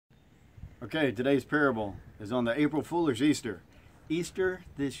Okay, today's parable is on the April Foolish Easter. Easter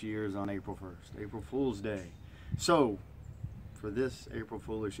this year is on April 1st, April Fool's Day. So, for this April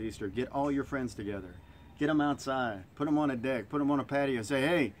Foolish Easter, get all your friends together. Get them outside, put them on a deck, put them on a patio, say,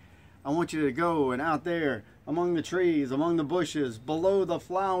 hey, I want you to go and out there among the trees, among the bushes, below the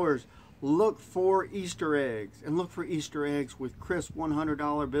flowers, look for Easter eggs. And look for Easter eggs with crisp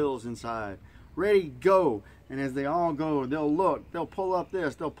 $100 bills inside. Ready, go. And as they all go, they'll look, they'll pull up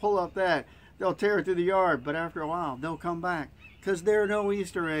this, they'll pull up that, they'll tear it through the yard, but after a while, they'll come back because there are no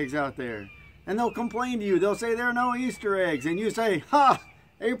Easter eggs out there. And they'll complain to you. They'll say there are no Easter eggs. And you say, ha,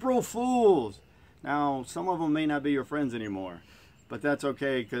 April Fools. Now, some of them may not be your friends anymore, but that's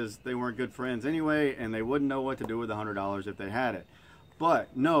okay because they weren't good friends anyway, and they wouldn't know what to do with the $100 if they had it.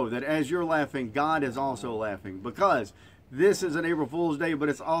 But know that as you're laughing, God is also laughing, because this is an April Fool's Day, but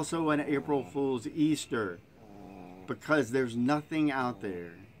it's also an April Fool's Easter, because there's nothing out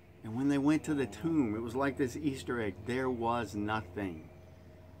there. And when they went to the tomb, it was like this Easter egg. There was nothing.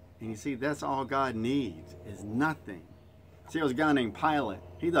 And you see, that's all God needs, is nothing. See, there was a guy named Pilate.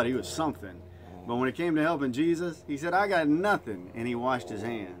 He thought he was something. But when it came to helping Jesus, he said, I got nothing. And he washed his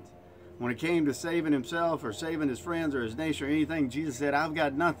hands. When it came to saving himself or saving his friends or his nation or anything, Jesus said, I've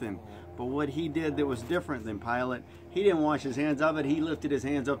got nothing. But what he did that was different than Pilate, he didn't wash his hands of it. He lifted his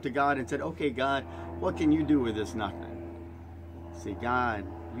hands up to God and said, okay, God, what can you do with this nothing? See, God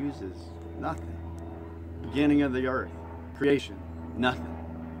uses nothing. Beginning of the earth, creation, nothing.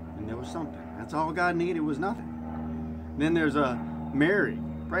 And there was something. That's all God needed was nothing. Then there's a Mary,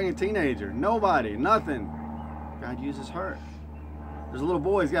 pregnant teenager, nobody, nothing. God uses her. There's a little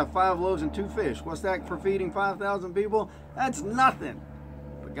boy, he's got 5 loaves and 2 fish. What's that for feeding 5,000 people? That's nothing.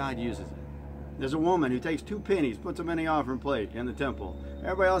 But God uses it. There's a woman who takes 2 pennies, puts them in the offering plate in the temple.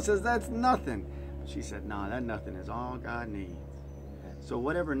 Everybody else says, that's nothing. But she said, no, that nothing is all God needs. So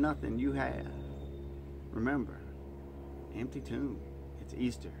whatever nothing you have, remember, empty tomb. It's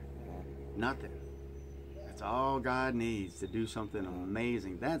Easter. Nothing. That's all God needs to do something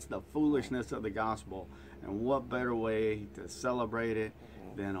amazing. That's the foolishness of the gospel. And what better way to celebrate it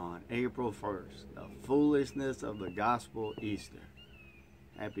than on April 1st? The foolishness of the gospel Easter.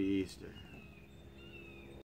 Happy Easter.